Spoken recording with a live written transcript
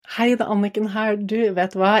Hei, det Anniken her. Du,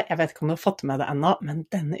 vet hva? Jeg vet ikke om du har fått med det ennå, men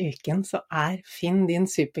denne uken så Finn din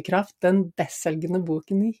superkraft den bestselgende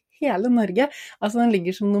boken i hele Norge. Altså, den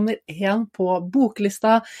ligger som nummer 1 på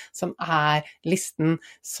boklista, som listen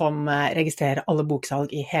som registrerer alle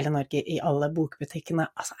boksalg i hele Norge, i alle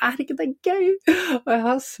bokbutikkene. Altså, ikke det gøy? Og jeg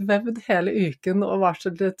har svevd hele uken og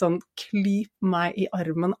vært litt sånn, klyp meg i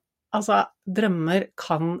armen. Altså, drømmer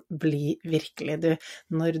kan bli virkelig,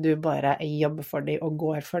 når du bare jobber for dem og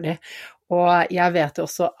går for dem. Og jeg vet jo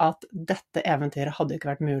også at dette eventyret hadde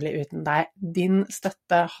ikke vært mulig uten deg. Din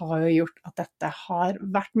støtte har jo gjort at dette har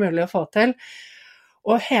vært mulig å få til.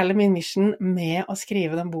 Og hele min mission med å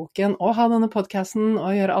skrive den boken, og ha denne podcasten,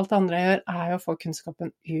 og gjøre alt det andre jeg gjør, jo å få kunnskapen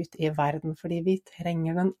ut i verden, fordi vi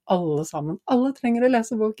trenger den alle sammen. Alle trenger å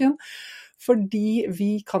lese boken, fordi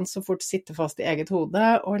vi kan så fort sitte fast i eget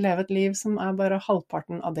hode og leve et liv som bare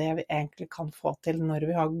halvparten av det vi egentlig kan få til når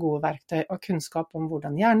vi har gode verktøy og kunnskap om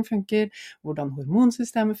hvordan hjernen funker, hvordan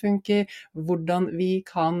hormonsystemet funker, hvordan vi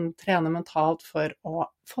kan trene mentalt for å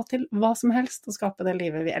få til hva som helst og skape det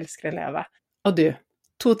livet vi elsker å leve. Og du,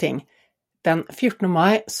 2 ting. Den 14.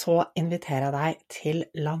 mai så inviterer jeg deg til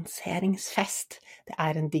lanseringsfest. Det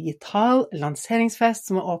en digital lanseringsfest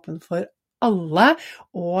som åpen for alle,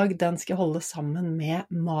 og den skal holde sammen med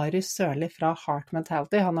Marius Sørli fra Heart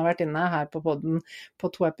Mentality. Han har vært inne her på podden på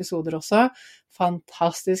 2 episoder også.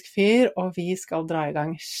 Fantastisk fyr, og vi skal dra i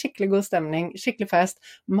gang skikkelig god stemning, skikkelig fest,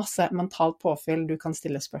 masse mentalt påfyll, du kan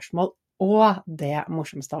stille spørsmål. Og det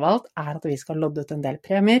morsomste av alt at vi skal lodde ut en del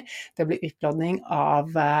premier. Det blir utlodding av,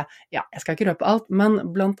 jeg skal ikke røpe alt,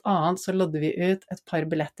 men blant annet så lodder vi ut et par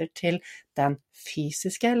billetter til den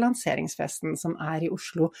fysiske lanseringsfesten som i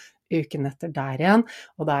Oslo uken etter der igjen,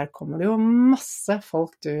 og der kommer det jo masse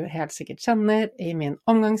folk du helt sikkert kjenner i min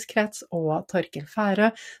omgangskrets, og Torkel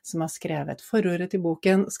Færø, som har skrevet forordet til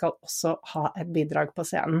boken, skal også ha et bidrag på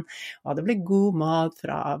scenen, og det blir god mat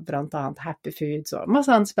fra blant annet Happy Foods og masse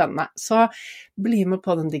annet spennende. Så bli med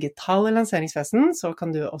på den digitale lanseringsfesten, så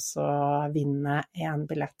kan du også vinne en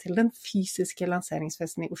billett til den fysiske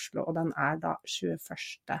lanseringsfesten i Oslo, og den da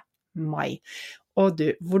 21. mai. Og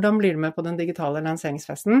du, hvordan blir du med på den digitale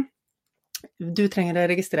lanseringsfesten? Du trenger å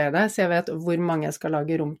registrere deg, så jeg vet hvor mange jeg skal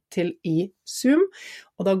lage rom til i Zoom,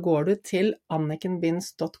 og da går du til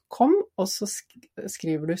annikenbinds.com, og så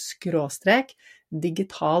skriver du /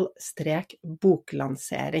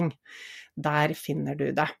 digital-boklansering. Der finner du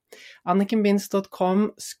det.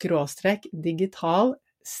 annikenbinds.com /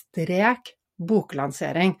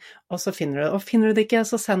 digital-boklansering, og så finner du det. Og finner du det ikke,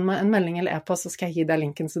 så send meg en melding eller e-post, så skal jeg gi deg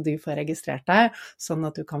linken så du får registrert deg, sånn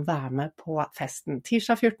at du kan være med på festen.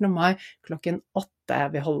 Tirsdag 14. mai klokken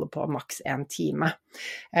 8, vi holder på maks 1 time.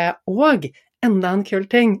 Og enda en kul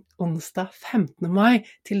ting, onsdag 15. mai,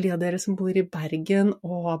 til de av dere som bor i Bergen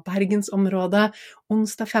og Bergensområdet,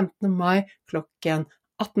 onsdag 15. mai klokken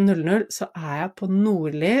 18:00 så jeg på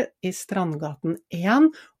Nordli i Strandgaten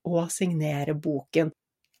 1 og signerer boken.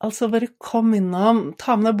 Altså bare kom innom,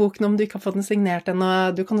 ta med deg boken om du ikke har fått den signert ennå,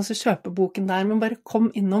 du kan også kjøpe boken der, men bare kom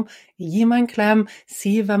innom, gi meg en klem,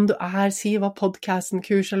 si hvem du si hva podcasten,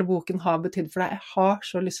 kurs eller boken har betydd for deg. Jeg har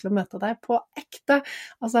så lyst til å møte deg på ekte.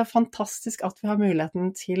 Altså det fantastisk at vi har muligheten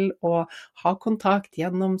til å ha kontakt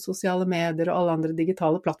gjennom sosiale medier og alle andre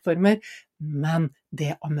digitale plattformer, men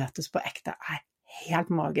det å møtes på ekte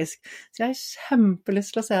helt magisk. Så jeg har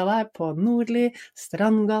kjempelyst til å se deg på Nordli,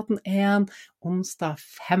 Strandgaten 1, onsdag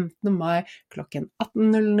 15. mai klokken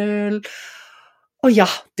 18:00. Og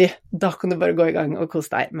ja, da kan du bare gå i gang og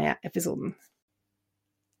kose deg med episoden.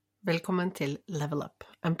 Velkommen til Level Up,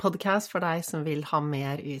 en podcast for deg som vil ha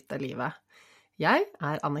mer ut av livet. Jeg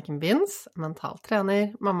Anniken Binds, mental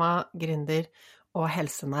trener, mamma, gründer og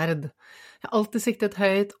helsenerd. Jeg har alltid siktet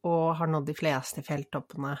høyt og har nådd de fleste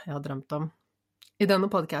fjelltoppene jeg har drømt om. I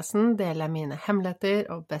denne podcasten deler jeg mine hemmeligheter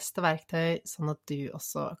og beste verktøy, sånn at du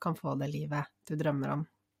også kan få det livet du drømmer om.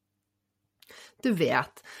 Du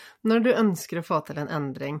vet, når du ønsker å få til en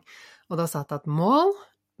endring, og du har satt et mål,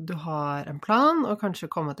 du har en plan og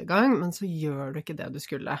kanskje kommet i gang, men så gjør du ikke det du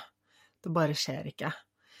skulle. Det bare skjer ikke.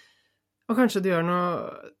 Og kanskje du gjør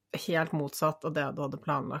noe helt motsatt av det du hadde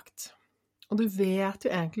planlagt. Og du vet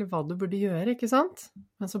jo egentlig hva du burde gjøre, ikke sant?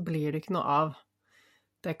 Men så blir det ikke noe av.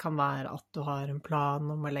 Det kan være at du har en plan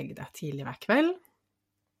om å legge deg tidlig hver kveld,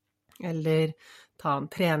 eller ta en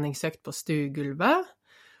treningsøkt på stuegulvet.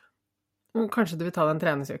 Kanskje du vil ta den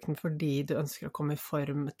treningsøkten fordi du ønsker å komme i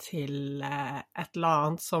form til et eller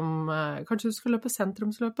annet som kanskje du skal løpe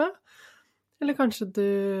sentrumsløpet, eller kanskje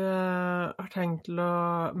du har tenkt til å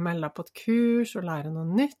melde deg på et kurs og lære noe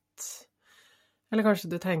nytt, Eller kanskje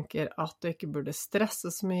du tenker at du ikke burde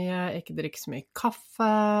stresse så mye, ikke drikke så mye kaffe,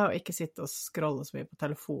 og ikke sitte og scrolle så mye på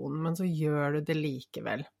telefonen, men så gjør du det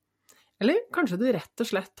likevel. Eller kanskje du rett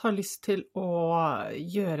og slett har lyst til å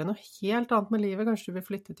gjøre noe helt annet med livet, kanskje du vil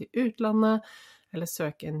flytte til utlandet, eller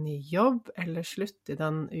søke en ny jobb, eller slutte i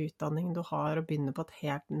den utdanningen du har og begynne på et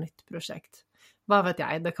helt nytt prosjekt. Hva vet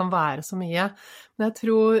jeg, det kan være så mye, men jeg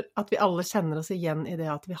tror at vi alle kjenner oss igjen i det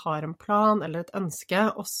at vi har en plan eller et ønske,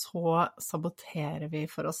 og så saboterer vi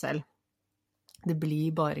for oss selv. Det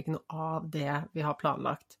blir bare ikke noe av det vi har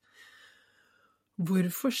planlagt.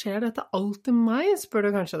 Hvorfor skjer dette alltid meg, spør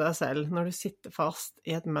du kanskje deg selv, når du sitter fast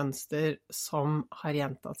i et mønster som har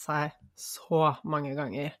gjentatt seg så mange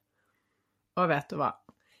ganger. Og vet du hva?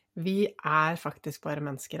 Vi er faktisk bare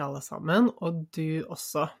mennesker alle sammen, og du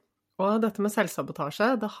også. Og dette med selvsabotasje,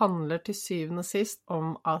 det handler til syvende og sist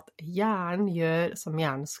om at hjernen gjør som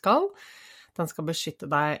hjernen skal. Den skal beskytte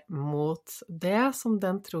deg mot det som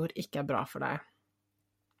den tror ikke er bra for deg.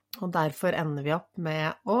 Og derfor ender vi opp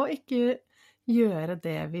med å ikke gjøre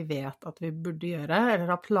det vi vet at vi burde gjøre,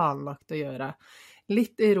 eller har planlagt å gjøre.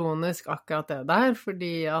 Litt ironisk akkurat det der,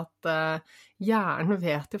 fordi at hjernen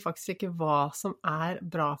vet jo faktisk ikke hva som er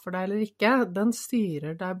bra for deg eller ikke. Den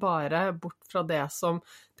styrer deg bare bort fra det som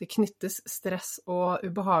det knyttes stress og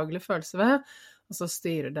ubehagelig følelse ved, og så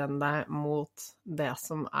styrer den deg mot det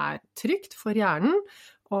som er trygt for hjernen.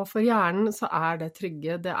 Og for hjernen så er det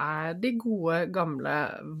trygge, det er de gode, gamle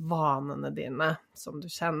vanene dine, som du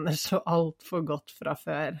kjenner så alt for godt fra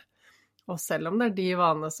før. Og selv om det er de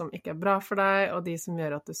vanene som ikke er bra for deg, og de som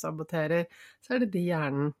gjør at du saboterer, så er det de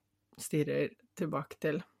hjernen styrer tilbake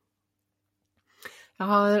til. Jeg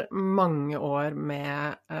har mange år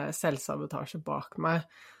med selvsabotasje bak meg.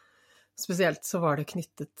 Spesielt så var det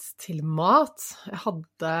knyttet til mat. Jeg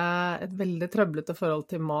hadde et veldig trøblete forhold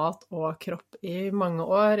til mat og kropp i mange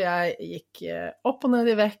år. Jeg gikk opp og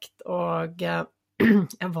ned i vekt, og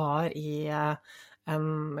jeg var i en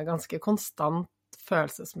ganske konstant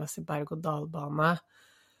følelsesmessig berg-og-dal-bane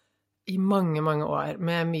i mange, mange år,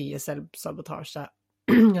 med mye selvsabotasje.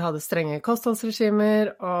 Jeg hadde strenge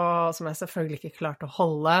kostholdsregimer, og som jeg selvfølgelig ikke klarte å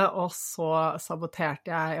holde, og så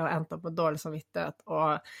saboterte jeg og endte opp med dårlig samvittighet,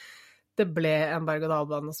 og det ble en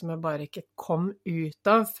berg-og-dal-bane som jeg bare ikke kom ut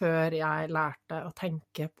av før jeg lærte å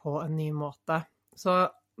tenke på en ny måte. Så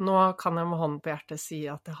nå kan jeg med hånden på hjertet si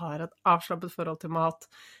at jeg har et avslappet forhold til mat.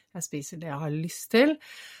 Jeg spiser det jeg har lyst til,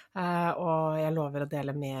 og jeg lover å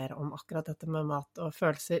dele mer om akkurat dette med mat og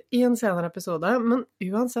følelser i en senere episode. Men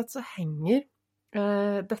uansett så henger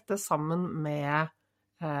dette sammen med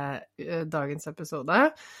dagens episode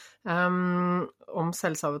om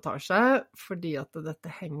selvsabotasje, fordi at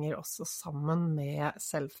dette henger også sammen med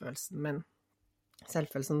selvfølelsen min.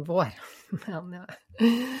 Selvfølelsen vår, mener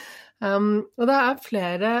jeg. Og det er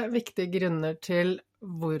flere viktige grunner til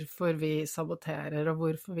hvorfor vi saboterer, og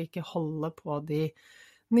hvorfor vi ikke holder på de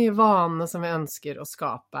nye vanene som vi ønsker å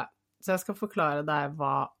skape. Så jeg skal forklare deg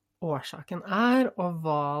hva årsaken er, og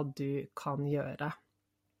hva du kan gjøre.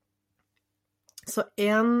 Så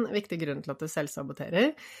en viktig grunn til at du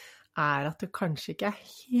selvsaboterer, er at du kanskje ikke er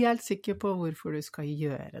helt sikker på hvorfor du skal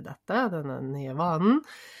gjøre dette, denne nye vanen.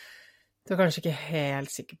 Du er kanskje ikke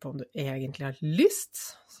helt sikker på om du egentlig har lyst,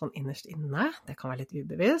 sånn innerst inne, det kan være litt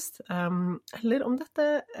ubevisst, eller om dette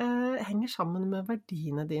henger sammen med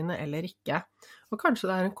verdiene dine eller ikke. Og kanskje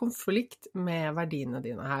det er en konflikt med verdiene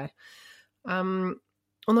dine her.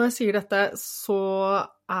 Og når jeg sier dette, så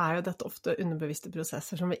er jo dette ofte underbevisste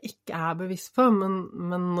prosesser som vi ikke er bevisst på,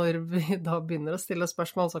 men når vi da begynner å stille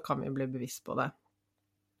spørsmål, så kan vi bli bevisst på det.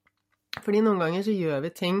 Fordi noen ganger så gjør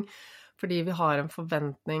vi ting fordi vi har en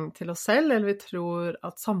forventning til oss selv, eller vi tror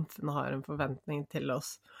at samfunnet har en forventning til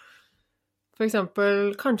oss. For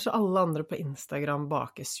eksempel, kanskje alle andre på Instagram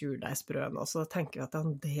baker surdeigsbrød nå, så tenker vi at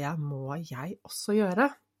det må jeg også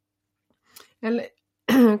gjøre. Eller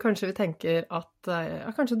kanskje vi tenker at,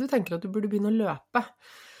 kanskje du tenker at du burde begynne å løpe,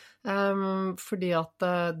 fordi at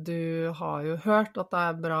du har jo hørt at det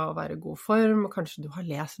er bra å være i god form, og kanskje du har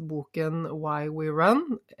lest boken Why We Run.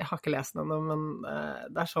 Jeg har ikke lest den ennå, men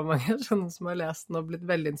det er så mange som har lest den og blitt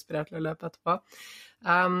veldig inspirert til å løpe etterpå.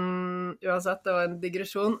 Uansett, det var en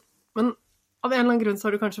digresjon. Men av en eller annen grunn så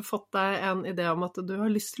har du kanskje fått deg en idé om at du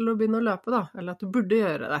har lyst til å begynne å løpe, da, eller at du burde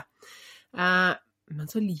gjøre det.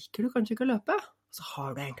 Men så liker du kanskje ikke å løpe, og så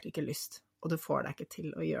har du egentlig ikke lyst, og du får deg ikke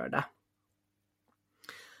til å gjøre det.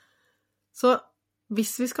 Så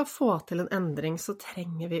hvis vi skal få til en endring, så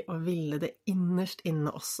trenger vi å ville det innerst inne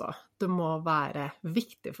også. Det må være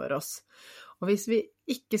viktig for oss. Og hvis vi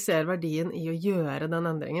ikke ser verdien i å gjøre den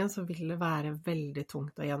endringen, så vil det være veldig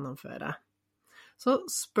tungt å gjennomføre. Så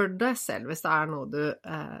spør deg selv, hvis det noe du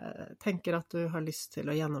tenker at du har lyst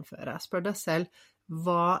til å gjennomføre, spør deg selv,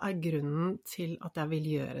 hva grunnen til at jeg vil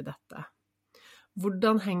gjøre dette?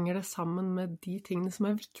 Hvordan henger det sammen med de tingene som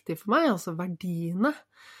viktige for meg, altså verdiene,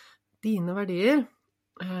 dine verdier,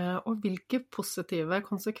 og hvilke positive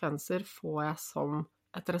konsekvenser får jeg som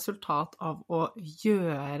et resultat av å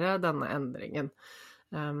gjøre denne endringen?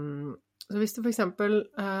 Så hvis du for eksempel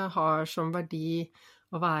har som verdi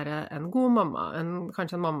å være en god mamma,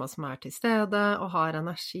 kanskje en mamma som til stede og har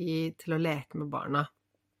energi til å leke med barna,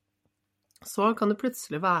 så kan det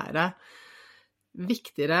plutselig være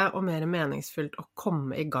viktigere og mer meningsfullt å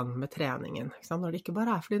komme i gang med treningen. Ikke sant? Når det ikke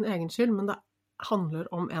bare for din egen skyld, men det handler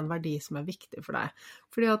om en verdi som viktig for deg.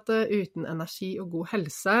 Fordi at uten energi og god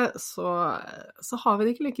helse, så har vi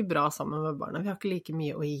det ikke like bra sammen med barna. Vi har ikke like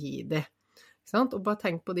mye å gi dem. Ikke sant? Og bare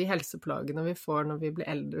tenk på de helseplagene vi får når vi blir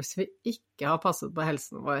eldre, hvis vi ikke har passet på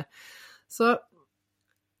helsen vår. Så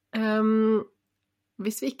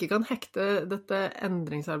hvis vi ikke kan hekte dette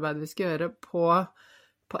endringsarbeidet vi skal gjøre på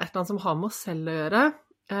et eller annet som har med oss selv å gjøre,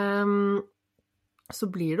 så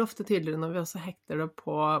blir det ofte tydeligere når vi også hekter det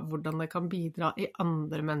på hvordan det kan bidra i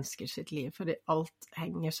andre menneskers sitt liv, fordi alt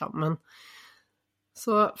henger sammen.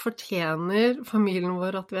 Så fortjener familien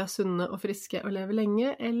vår at vi sunne og friske og lever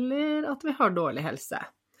lenge, eller at vi har dårlig helse?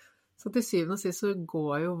 Så til syvende og sist så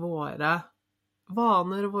går jo våre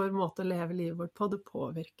vaner og vår måte å leve livet vårt på, det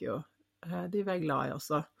påvirker jo de vi glad i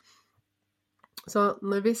også. Så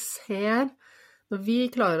når vi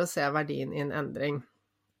klarer å se verdien i en endring,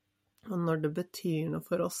 og når det betyr noe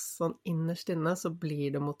for oss sånn innerst inne, så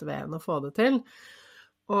blir det motiverende å få det til.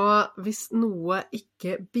 Og hvis noe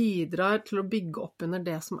ikke bidrar til å bygge opp under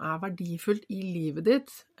det som verdifullt i livet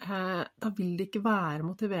ditt, da vil det ikke være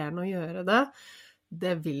motiverende å gjøre det.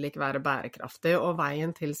 Det vil ikke være bærekraftig, og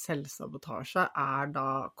veien til selvsabotasje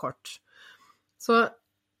da kort. Så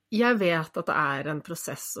jeg vet at det en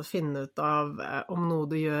prosess å finne ut av om noe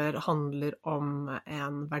du gjør handler om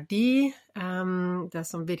en verdi, det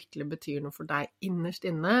som virkelig betyr noe for deg innerst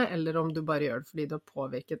inne, eller om du bare gjør det fordi du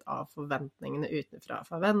påvirket av forventningene utenfra,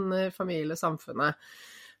 fra venner, familie, samfunnet.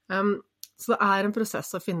 Så det en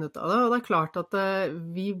prosess å finne ut av det, og det klart at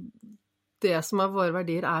det som våre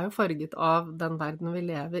verdier jo farget av den verden vi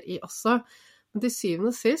lever i også. Men til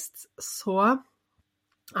syvende og sist så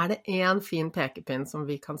det en fin pekepinn som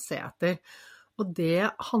vi kan se etter, og det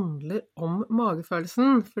handler om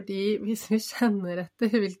magefølelsen, fordi hvis vi kjenner etter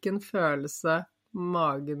hvilken følelse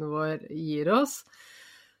magen vår gir oss,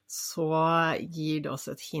 så gir det oss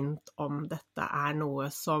et hint om dette noe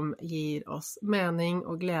som gir oss mening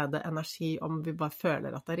og glede, energi, om vi bare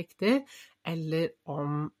føler at det riktig, eller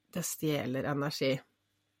om det stjeler energi.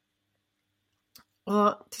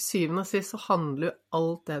 Og til syvende og sist så handler jo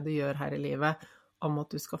alt det du gjør her i livet om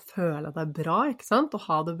at du skal føle deg bra, ikke sant? Og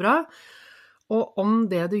ha det bra. Og om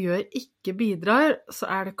det du gjør ikke bidrar, så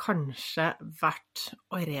det kanskje verdt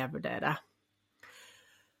å revurdere.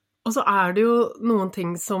 Og så det jo noen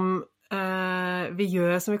ting som vi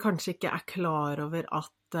gjør som vi kanskje ikke klar over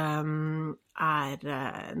at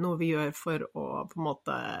noe vi gjør for å på en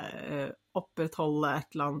måte opprettholde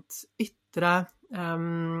et eller annet ytre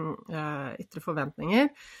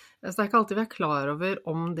forventninger. Så det ikke alltid vi klar over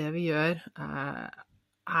om det vi gjør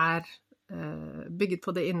bygget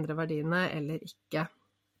på de indre verdiene eller ikke.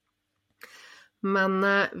 Men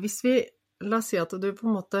hvis vi, la oss si at du på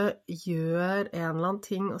en måte gjør en eller annen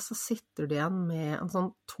ting, og så sitter du igjen med en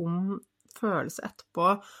sånn tom følelse etterpå,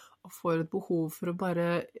 og får et behov for å bare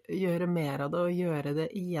gjøre mer av det, og gjøre det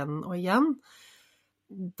igjen og igjen,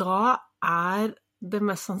 da det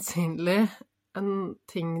mest sannsynlig en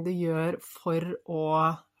ting du gjør for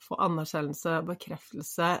å få anerkjennelse og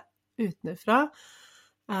bekreftelse utenfra,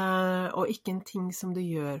 og ikke en ting som du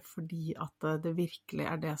gjør fordi at det virkelig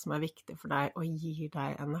det som viktig for deg og gir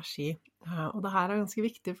deg energi. Og det her ganske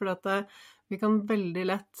viktig, for at vi kan veldig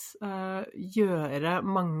lett gjøre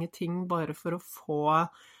mange ting bare for å få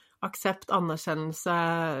aksept, anerkjennelse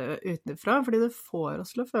utenfra, fordi det får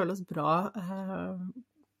oss til å føle oss bra,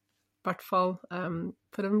 i hvert fall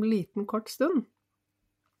for en liten kort stund.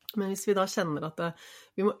 Men hvis vi da kjenner at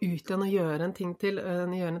vi må ut igjen og gjøre en ting til,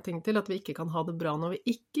 at vi ikke kan ha det bra når vi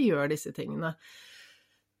ikke gjør disse tingene,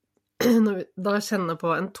 når vi da kjenner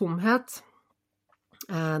på en tomhet,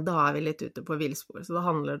 da vi litt ute på villspor. Så da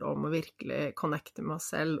handler det om å virkelig connecte med oss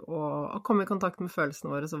selv, og komme i kontakt med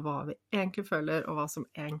følelsene våre, så hva vi egentlig føler, og hva som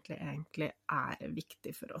egentlig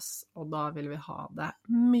viktig for oss. Og da vil vi ha det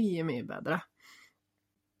mye, mye bedre.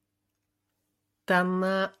 Den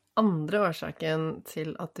andre årsaken til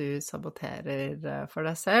at du saboterer for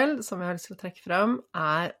deg selv, som jeg har lyst til å trekke frem,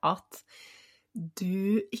 at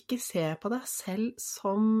du ikke ser på deg selv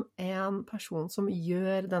som en person som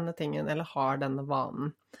gjør denne tingen, eller har denne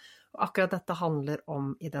vanen. Og akkurat dette handler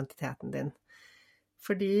om identiteten din.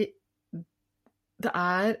 Fordi det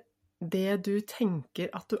er det du tenker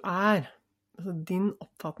at du er, altså din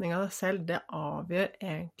oppfatning av deg selv, det avgjør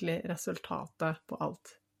egentlig resultatet på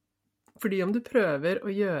alt. Fordi om du prøver å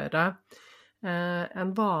gjøre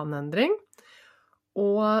en vaneendring,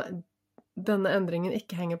 og denne endringen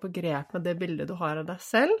ikke henger på grep med det bildet du har av deg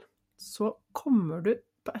selv, så kommer du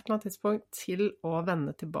på et eller annet tidspunkt til å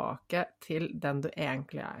vende tilbake til den du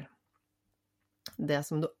egentlig er. Det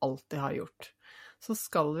som du alltid har gjort. Så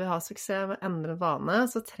skal vi ha suksess med å endre vane,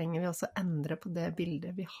 så trenger vi også endre på det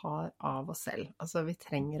bildet vi har av oss selv. Altså vi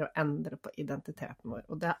trenger å endre på identiteten vår,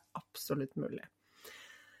 og det er absolutt mulig.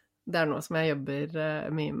 Det er noe som jeg jobber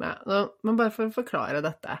mye med. Men bare for å forklare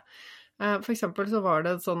dette. For eksempel så var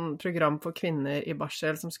det et sånn program for kvinner i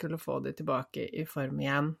barsel som skulle få de tilbake i form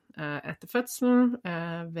igjen etter fødselen,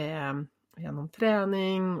 gjennom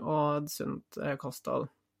trening og sunt kosthold.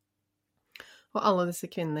 Og alle disse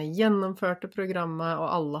kvinnene gjennomførte programmet, og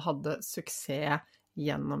alle hadde suksess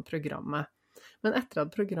gjennom programmet. Men etter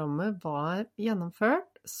at programmet var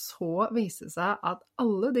gjennomført, så viste det seg at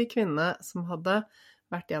alle de kvinnene som hadde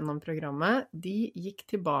vært gjennom programmet, de gikk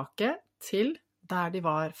tilbake til der de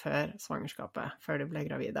var før svangerskapet, før de ble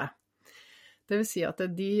gravide. Det vil si at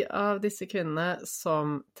de av disse kvinnene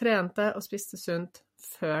som trente og spiste sunt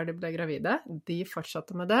før de ble gravide, de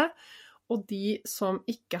fortsatte med det, og de som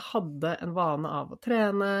ikke hadde en vane av å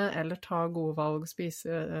trene eller ta gode valg og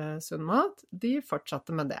spise sunn mat, de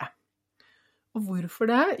fortsatte med det. Og hvorfor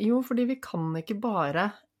det? Jo, fordi vi kan ikke bare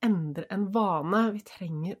endre en vane, vi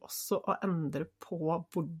trenger også å endre på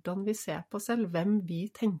hvordan vi ser på oss selv, hvem vi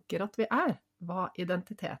tenker at vi er, hva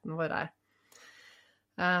identiteten vår er.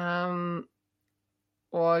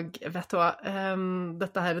 Og vet du hva,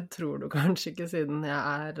 dette her tror du kanskje ikke siden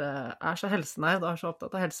jeg er så helsenær, da er så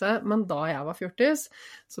opptatt av helse, men da jeg var 40,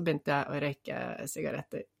 så begynte jeg å røyke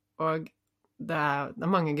sigaretter. Og det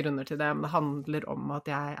er mange grunner til det, men det handler om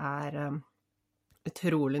at jeg er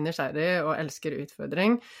utrolig nysgjerrig og elsker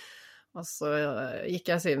utfordring. Og så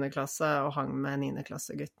gikk jeg 7. klasse og hang med 9.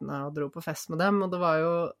 klasseguttene og dro på fest med dem, og det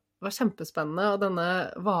var kjempespennende, og denne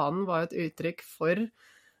vanen var et uttrykk for,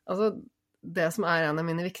 altså det som er en av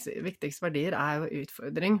mine viktigste verdier er jo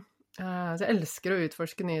utfordring. Så jeg elsker å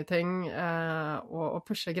utforske nye ting og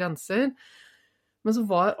pushe grenser. Men så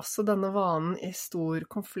var også denne vanen i stor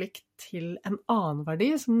konflikt til en annen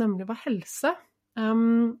verdi, som nemlig var helse.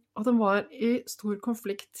 Og den var i stor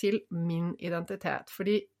konflikt til min identitet.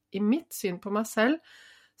 Fordi i mitt syn på meg selv,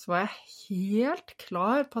 så var jeg helt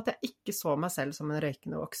klar på at jeg ikke så meg selv som en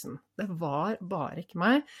røykende voksen. Det var bare ikke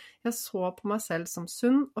meg. Jeg så på meg selv som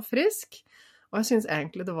sunn og frisk, og jeg synes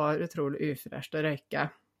egentlig det var utrolig ufresht å røyke.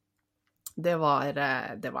 Det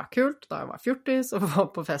var kult da jeg var 40 og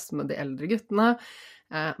var på fest med de eldre guttene,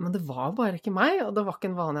 men det var bare ikke meg, og det var ikke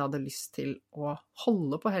en vane jeg hadde lyst til å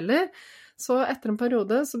holde på heller. Så etter en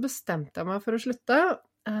periode så bestemte jeg meg for å slutte,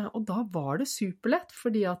 og da var det superlett,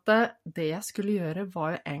 fordi at det jeg skulle gjøre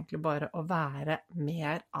var jo egentlig bare å være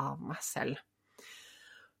mer av meg selv.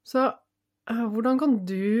 Så hvordan kan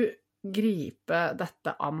du gripe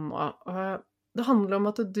dette an nå? Det handler om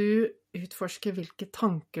at du utforsker hvilke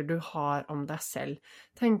tanker du har om deg selv.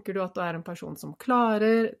 Tenker du at du er en person som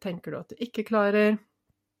klarer? Tenker du at du ikke klarer?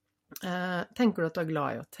 Tenker du at du er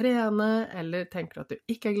glad i å trene? Eller tenker du at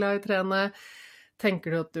du ikke er glad i å trene?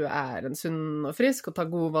 Tenker du at du er en sunn og frisk og tar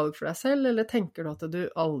gode valg for deg selv, eller tenker du at du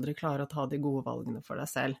aldri klarer å ta de gode valgene for deg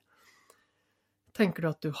selv? Tenker du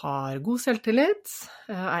at du har god selvtillit,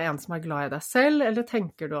 er en som er glad i deg selv, eller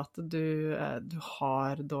tenker du at du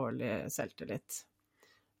har dårlig selvtillit?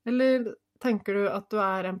 Eller tenker du at du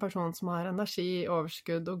er en person som har energi,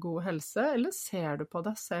 overskudd og god helse, eller ser du på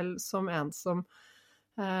deg selv som en som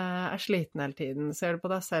er sliten hele tiden? Ser du på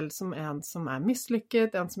deg selv som en som er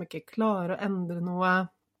mislykket, en som ikke klarer å endre noe?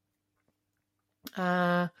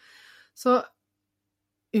 Så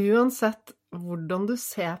uansett hvordan du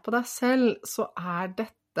ser på deg selv, så er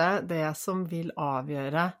dette det som vil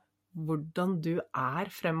avgjøre hvordan du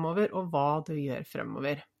er fremover, og hva du gjør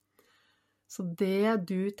fremover. Så det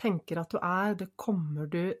du tenker at du er, det kommer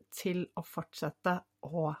du til å fortsette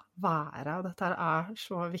å være. Og dette er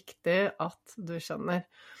så viktig at du skjønner.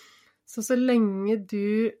 Så lenge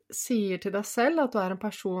du sier til deg selv at du er en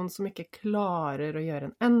person som ikke klarer å gjøre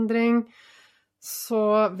en endring,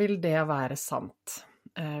 så vil det være sant.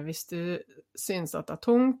 Hvis du synes at det er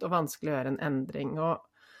tungt og vanskelig å gjøre en endring. Og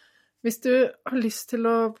Hvis du har lyst til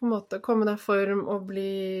å på en måte komme deg i form og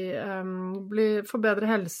få bedre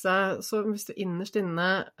helse, så hvis du innerst inne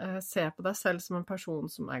ser på deg selv som en person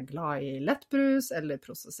som er glad i lettbrus, eller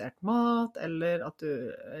prosessert mat, eller at du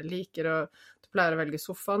du pleier å velge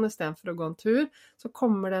sofaen i stedet for å gå en tur, så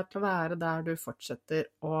kommer det til å være der du fortsetter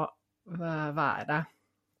å være.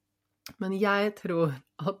 Men jeg tror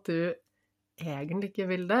at du egentlig ikke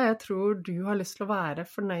vil det. Jeg tror du har lyst til å være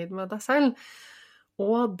fornøyd med deg selv.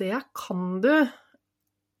 Og det kan du.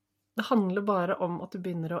 Det handler bare om at du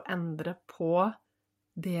begynner å endre på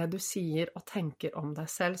det du sier og tenker om deg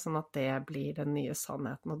selv, sånn at det blir den nye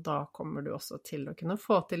sannheten. Og da kommer du også til å kunne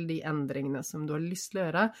få til de endringene som du har lyst til å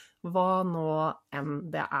gjøre, hva nå enn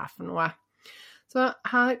det er for noe. Så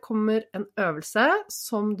her kommer en øvelse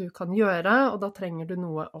som du kan gjøre, og da trenger du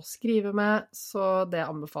noe å skrive med, så det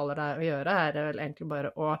jeg anbefaler deg å gjøre er vel egentlig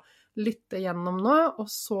bare å lytte gjennom nå,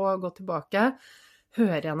 og så gå tilbake,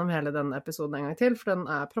 høre gjennom hele denne episoden en gang til, for den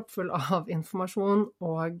er proppfull av informasjon,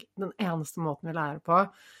 og den eneste måten vi lærer på,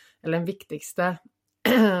 eller den viktigste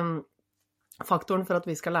faktoren for at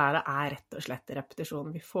vi skal lære, er rett og slett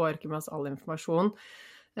repetisjon. Vi får ikke med oss all informasjon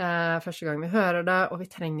første gang vi hører det, og vi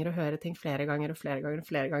trenger å høre ting flere ganger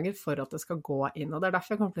for at det skal gå inn. Og det er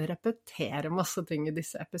derfor jeg kommer til å repetere masse ting i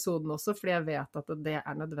disse episodene også, fordi jeg vet at det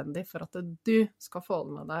er nødvendig for at du skal få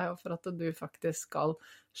det med deg, og for at du faktisk skal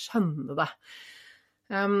skjønne det.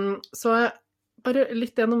 Så bare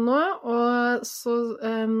litt gjennom nå, og så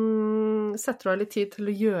setter du av litt tid til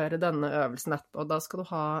å gjøre denne øvelsen etterpå. Da skal du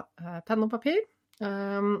ha penn og papir.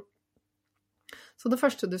 Så det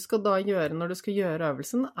første du skal da gjøre når du skal gjøre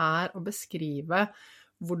øvelsen, er å beskrive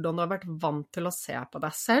hvordan du har vært vant til å se på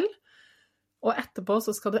deg selv, og etterpå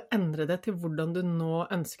så skal du endre det til hvordan du nå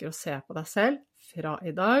ønsker å se på deg selv fra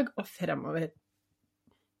i dag og fremover.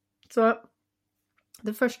 Så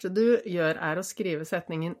det første du gjør er å skrive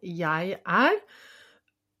setningen «jeg er»,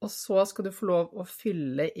 og så skal du få lov å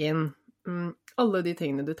fylle inn alle de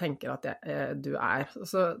tingene du tenker at du er.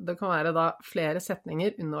 Så det kan være da flere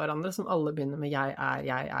setninger under hverandre som alle begynner med «jeg er,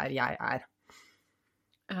 jeg er, jeg er».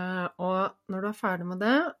 Og når du er ferdig med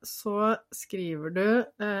det, så skriver du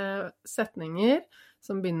setninger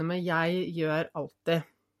som begynner med «jeg gjør alltid».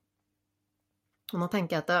 Og nå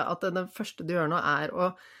tenker jeg at det første du gjør nå er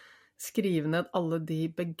å skrive ned alle de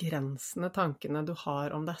begrensende tankene du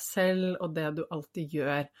har om deg selv, og det du alltid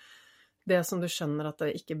gjør. Det som du skjønner at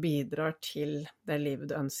det ikke bidrar til det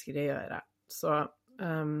livet du ønsker å gjøre. Så,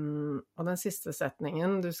 og den siste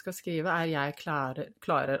setningen du skal skrive er «jeg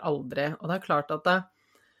klarer aldri». Og det er klart at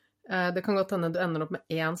det kan godt hende du ender opp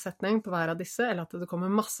med én setning på hver av disse, eller at det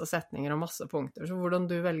kommer masse setninger og masse punkter. Så hvordan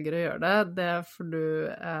du velger å gjøre det får du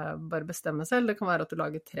bare bestemme selv. Det kan være at du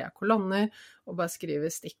lager 3 kolonner og bare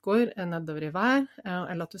skriver stikkord nedover i hver,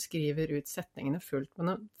 eller at du skriver ut setningene fullt.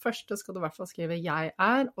 Men den første skal du i hvert fall skrive «jeg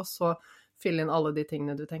er», og så fylle inn alle de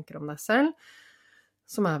tingene du tenker om deg selv,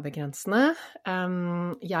 som er begrensende.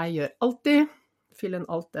 «Jeg gjør alltid», fyll inn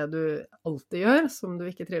alt det du alltid gjør, som du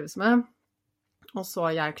ikke trives med. Og så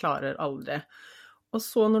 «jeg klarer aldri». Og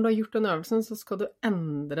så når du har gjort den øvelsen, så skal du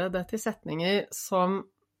endre det til setninger som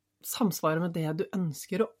samsvarer med det du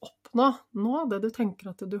ønsker å oppnå nå, det du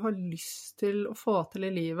tenker at du har lyst til å få til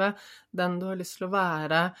i livet, den du har lyst til å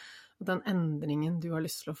være, og den endringen du har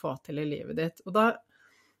lyst til å få til i livet ditt. Og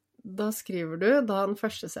da skriver du den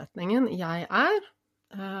første setningen «jeg er»,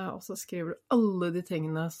 og så skriver du alle de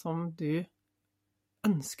tingene som du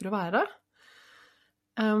ønsker å være.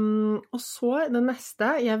 Og så det neste,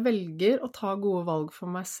 jeg velger å ta gode valg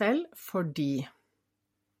for meg selv fordi.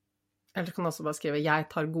 Eller du kan også bare skrive jeg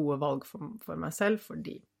tar gode valg for meg selv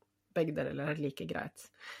fordi. Begge deler er like greit.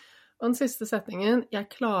 Og den siste setningen,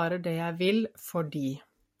 jeg klarer det jeg vil fordi.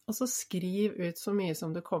 Og så skriv ut så mye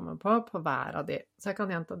som du kommer på hver av de. Så jeg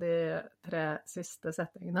kan gjenta de 3 siste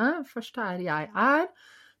setningene. Første er jeg er,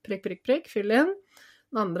 prikk, prikk, prikk, fyll inn.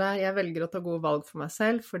 Den andre er jeg velger å ta gode valg for meg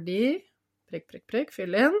selv fordi... prikk, prikk, prikk,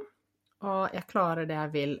 fyll inn, og jeg klarer det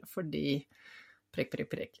jeg vil fordi prikk, prikk,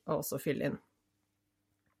 prikk, og også fyll inn.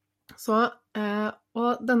 Så,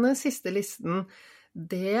 og denne siste listen,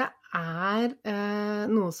 det er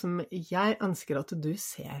noe som jeg ønsker at du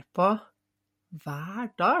ser på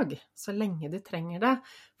hver dag, så lenge du trenger det,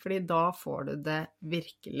 fordi da får du det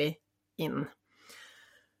virkelig inn.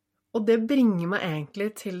 Og det bringer meg egentlig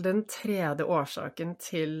til den 3. årsaken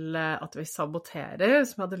til at vi saboterer,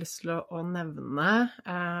 som jeg hadde lyst til å nevne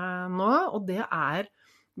nå, og det er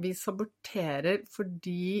vi saboterer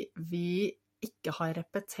fordi vi ikke har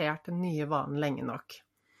repetert den nye vanen lenge nok.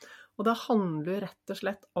 Og det handler rett og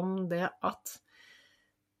slett om det at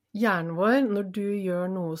Hjernen vår, når du gjør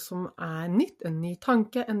noe som nytt, en ny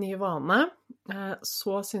tanke, en ny vane,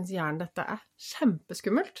 så synes hjernen dette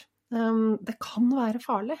kjempeskummelt. Det kan være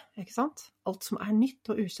farlig, ikke sant? Alt som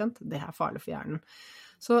nytt og ukjent, det farlig for hjernen.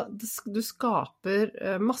 Så du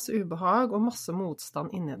skaper masse ubehag og masse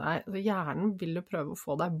motstand inni deg. Så hjernen vil jo prøve å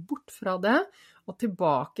få deg bort fra det, og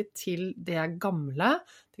tilbake til det gamle,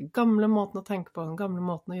 den gamle måten å tenke på, den gamle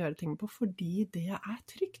måten å gjøre ting på, fordi det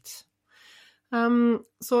trygt.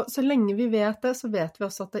 Så lenge vi vet det, så vet vi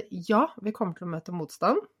også at ja, vi kommer til å møte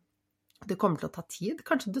motstand. Det kommer til å ta tid.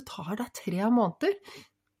 Kanskje det tar deg 3 måneder.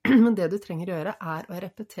 Men det du trenger å gjøre å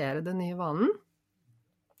repetere den nye vanen.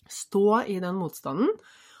 Stå i den motstanden.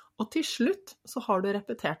 Og til slutt så har du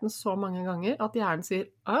repetert den så mange ganger at hjernen sier,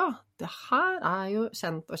 det her jo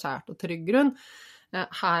kjent og kjært og trygg grunn.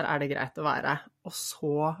 Her det greit å være. Og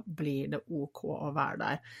så blir det ok å være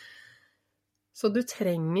der. Så du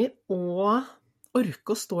trenger å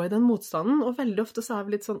orke å stå i den motstanden, og veldig ofte så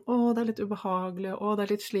vi litt sånn, det litt ubehagelig, det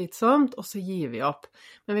litt slitsomt, og så gir vi opp.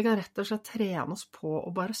 Men vi kan rett og slett trene oss på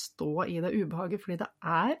å bare stå i det ubehaget, fordi det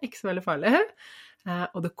ikke så veldig farlig,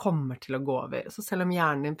 og det kommer til å gå over. Så selv om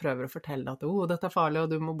hjernen din prøver å fortelle deg at dette farlig,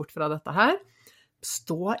 og du må bort fra dette her,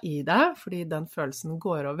 stå i det, fordi den følelsen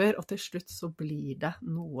går over, og til slutt så blir det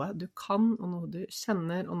noe du kan, og noe du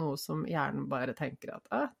kjenner, og noe som hjernen bare tenker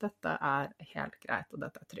at dette helt greit, og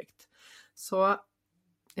dette trygt. Så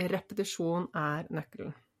repetisjon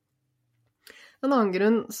nøkkelen. En annen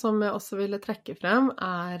grunn som jeg også ville trekke frem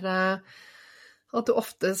at du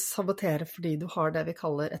ofte saboterer fordi du har det vi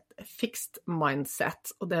kaller et fixed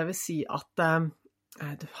mindset, og det vil si at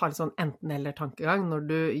du har litt sånn enten-eller-tankegang. Når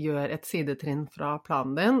du gjør et sidetrinn fra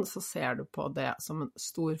planen din, så ser du på det som en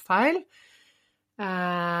stor feil,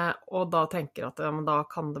 og da tenker at da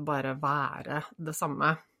kan det bare være det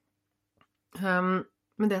samme.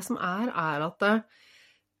 Men det som at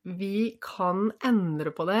vi kan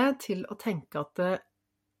endre på det til å tenke at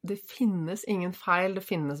det finnes ingen feil, det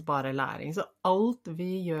finnes bare læring. Så alt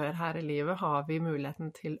vi gjør her i livet har vi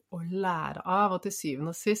muligheten til å lære av, og til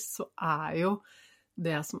syvende og sist så jo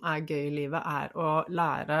det som gøy i livet å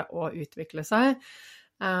lære å utvikle seg.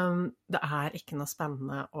 Det ikke noe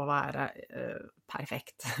spennende å være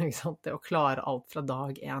perfekt, ikke sant? Det å klare alt fra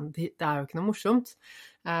dag 1, det jo ikke noe morsomt.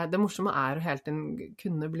 Det morsomme å hele tiden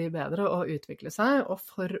kunne bli bedre og utvikle seg, og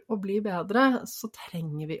for å bli bedre så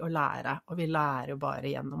trenger vi å lære, og vi lærer jo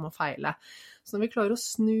bare gjennom å feile. Så når vi klarer å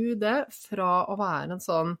snu det fra å være en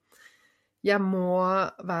sånn, jeg må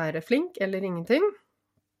være flink eller ingenting,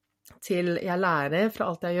 til jeg lærer fra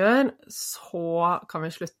alt jeg gjør, så kan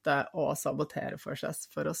vi slutte å sabotere for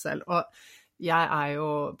oss selv. Og jeg jo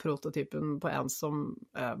prototypen på en som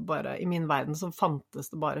bare, i min verden så fantes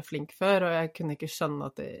det bare flink før, og jeg kunne ikke skjønne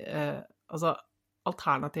at altså,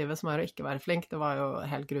 alternativet som å ikke være flink, det var jo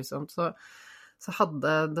helt grusomt. Så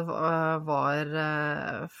det var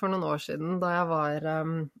for noen år siden, da jeg var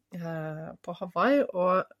på Hawaii,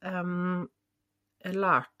 og jeg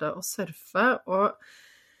lærte å surfe, og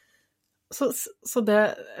så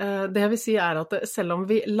det vil si at selv om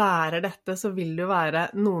vi lærer dette, så vil det jo være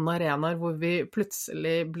noen arenaer hvor vi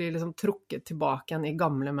plutselig blir liksom trukket tilbake igjen i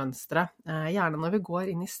gamle mønstre. Gjerne når vi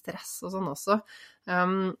går inn i stress og sånn også.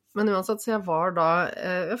 Men uansett, så jeg følte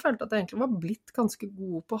at jeg egentlig var blitt ganske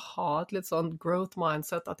god på å ha et litt sånn growth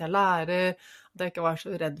mindset, at jeg lærer, at jeg ikke var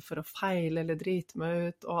så redd for å feile eller drite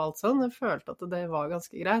meg ut og alt sånn. Jeg følte at det var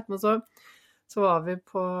ganske greit, men så var vi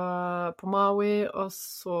på Maui, og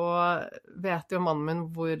så vet jo mannen min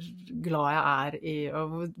hvor glad jeg i,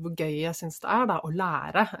 og hvor gøy jeg synes det da, å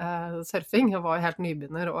lære surfing. Jeg var jo helt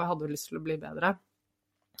nybegynner, og jeg hadde jo lyst til å bli bedre.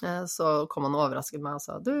 Så kom han og overrasket meg og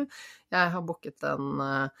sa, jeg har booket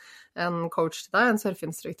en coach til deg, en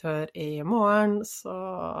surfinstruktør i morgen, så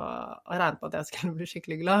jeg regnet på at jeg skulle bli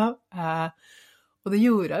skikkelig glad. Og det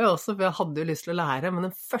gjorde jeg jo også, for jeg hadde jo lyst til å lære, men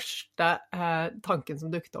den første tanken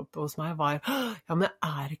som dukket opp hos meg var, ja, men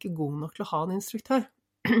jeg ikke god nok til å ha en instruktør.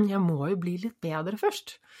 Jeg må jo bli litt bedre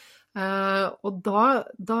først. Og da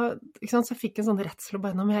ikke sant, så jeg fikk en sånn redsel og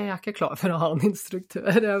bare, men jeg ikke klar for å ha en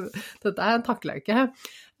instruktør. Dette takler jeg ikke.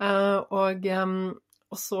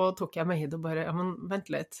 Og så tok jeg meg hit og bare, ja, men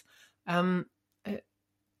vent litt.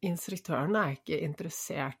 Instruktøren ikke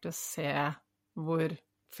interessert i å se hvor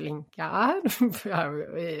flink jeg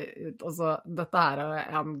altså, dette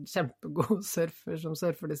en kjempegod surfer som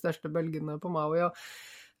surfer de største bølgene på Maui, og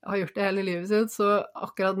har gjort det hele livet sitt, så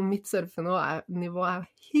akkurat mitt surfenivå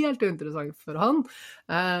helt uinteressant for han.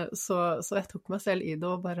 Så jeg tok meg selv i det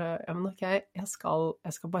og bare, ja, men ok, jeg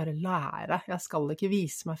skal bare lære, jeg skal ikke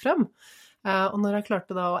vise meg frem. Og når jeg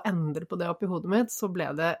klarte da å endre på det opp i hodet mitt, så ble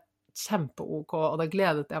det kjempe-ok, og da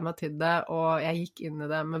gledet jeg meg til det, og jeg gikk inn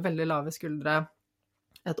i det med veldig lave skuldre,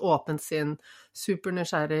 et åpent sinn, super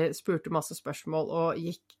nysgjerrig, spurte masse spørsmål, og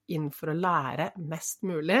gikk inn for å lære mest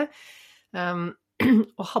mulig.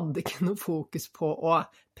 Og hadde ikke noe fokus på å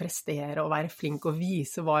prestere og være flink og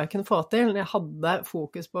vise hva jeg kunne få til. Jeg hadde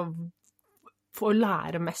fokus på å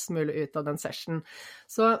lære mest mulig ut av den session.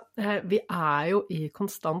 Så vi er jo i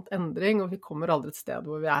konstant endring, og vi kommer aldri et sted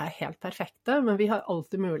hvor vi er helt perfekte, men vi har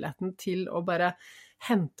alltid muligheten til å bare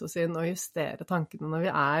hente oss inn og justere tankene når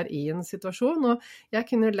vi er i en situasjon. Og jeg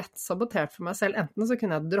kunne lett sabotert for meg selv. Enten så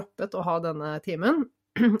kunne jeg droppet å ha denne timen,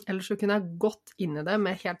 eller så kunne jeg gått inn i det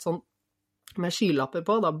med helt sånn med skylapper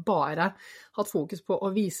på, da bare hatt fokus på å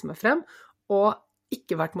vise meg frem, og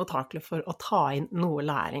ikke vært mottakelig for å ta inn noe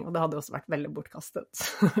læring, og det hadde også vært veldig bortkastet.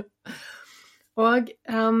 Og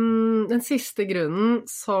den siste grunnen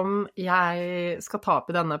som jeg skal ta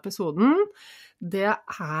opp i denne episoden, det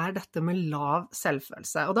er dette med lav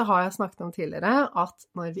selvfølelse. Og det har jeg snakket om tidligere, at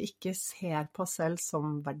når vi ikke ser på oss selv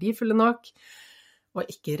som verdifulle nok,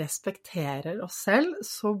 og ikke respekterer oss selv,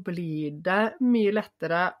 så blir det mye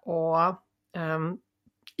lettere å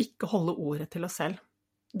ikke holde ordet til oss selv.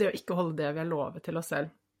 Det å ikke holde det vi har lovet til oss selv.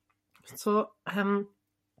 Så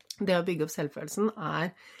det å bygge opp selvfølelsen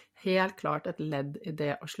er helt klart et ledd i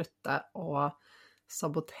det å slutte å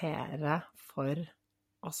sabotere for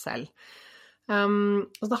oss selv.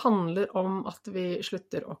 Og det handler om at vi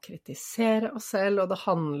slutter å kritisere oss selv, og det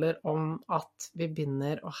handler om at vi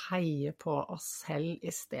begynner å heie på oss selv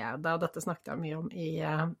i stedet. Og dette snakket jeg mye om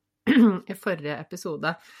i forrige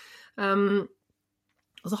episode.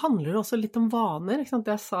 Og så handler det også litt om vaner, ikke sant?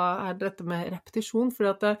 Det jeg sa er dette med repetisjon,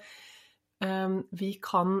 fordi at vi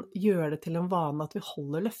kan gjøre det til en vane at vi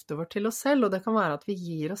holder løftet vårt til oss selv, og det kan være at vi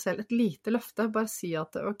gir oss selv et lite løfte, bare si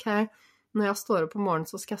at ok, når jeg står opp om morgenen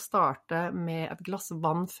så skal jeg starte med et glass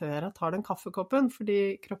vann før jeg tar den kaffekoppen, fordi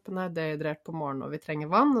kroppen er dehydrert på morgenen og vi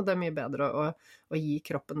trenger vann, og det er mye bedre å gi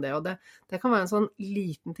kroppen det, og det kan være en sånn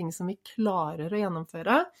liten ting som vi klarer å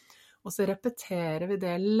gjennomføre. Og så repeterer vi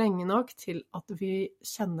det lenge nok til at vi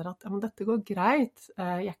kjenner at ja, men dette går greit,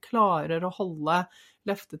 jeg klarer å holde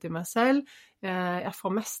løftet til meg selv, jeg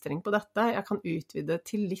får mestring på dette, jeg kan utvide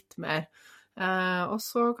til litt mer. Og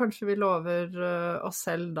så kanskje vi lover oss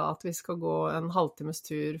selv da at vi skal gå en halvtimes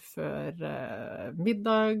tur før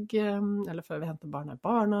middag, eller før vi henter barna i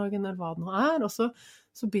barnehagen, eller hva det nå er, og så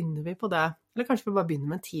begynner vi på det. Eller kanskje vi bare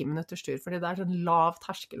begynner med en 10 minutters tur, fordi det er sånn lav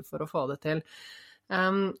terskel for å få det til.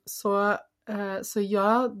 Så ja,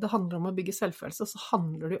 det handler om å bygge selvfølelse, og så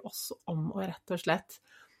handler det også om å rett og slett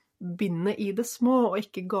begynne i det små, og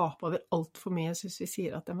ikke gape over alt for mye. Så hvis vi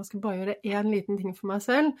sier at man skal bare gjøre en liten ting for meg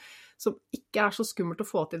selv, som ikke er så skummelt å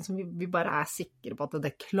få til, som vi bare er sikre på at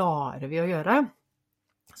det klarer vi å gjøre,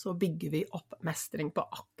 så bygger vi opp mestring på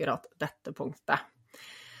akkurat dette punktet.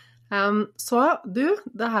 Så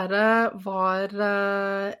det her var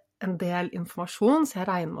en del informasjon, så jeg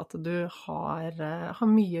regner med at du har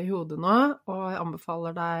mye i hodet nå, og jeg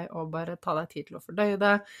anbefaler deg å bare ta deg tid til å fordøye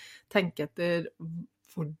det, tenke etter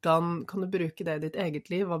hvordan kan du bruke det i ditt eget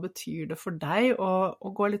liv, hva betyr det for deg,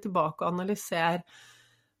 og gå litt tilbake og analysere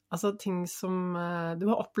altså ting som du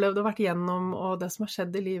har opplevd og vært gjennom, og det som har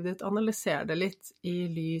skjedd i livet ditt, analyser det litt i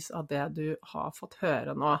lys av det du har fått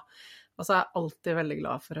høre nå. Og så er jeg alltid veldig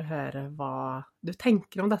glad for å høre hva du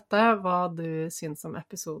tenker om dette, hva du syns om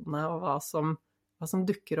episodene, og hva som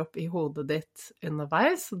dukker opp i hodet ditt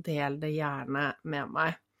underveis, så del det gjerne med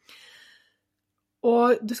meg.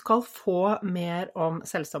 Og du skal få mer om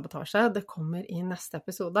selvsabotasje, det kommer i neste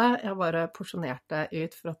episode. Jeg har bare porsjonert det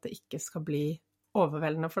ut for at det ikke skal bli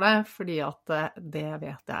overveldende for deg, fordi at det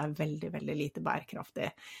vet jeg er veldig, veldig lite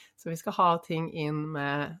bærekraftig. Så vi skal ha ting inn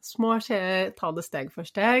med små skjeer, ta det steg for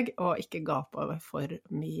steg, og ikke gape over for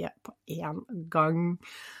mye på en gang.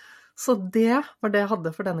 Så det var det jeg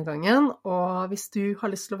hadde for denne gangen, og hvis du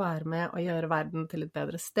har lyst til å være med og gjøre verden til et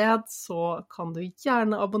bedre sted, så kan du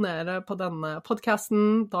gjerne abonnere på denne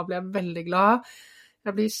podcasten, da blir jeg veldig glad.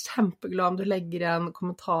 Jeg blir kjempeglad om du legger igjen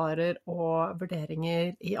kommentarer og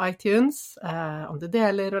vurderinger i iTunes, om du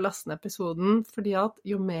deler og laster ned episoden, fordi at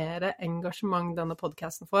jo mer engasjement denne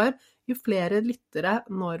podcasten får, jo flere lyttere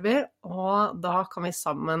når vi, og da kan vi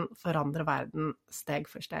sammen forandre verden steg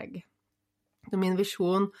for steg. Min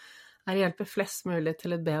visjon er å hjelpe flest mulig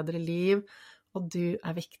til et bedre liv, og du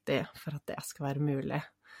er viktig for at det skal være mulig.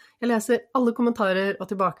 Jeg leser alle kommentarer og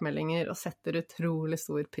tilbakemeldinger og setter utrolig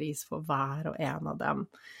stor pris på hver og en av dem.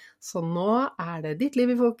 Så nå er det ditt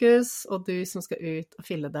liv i fokus, og du som skal ut og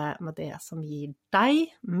fylle det med det som gir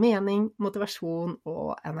deg mening, motivasjon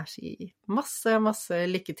og energi. Masse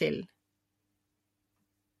lykke til!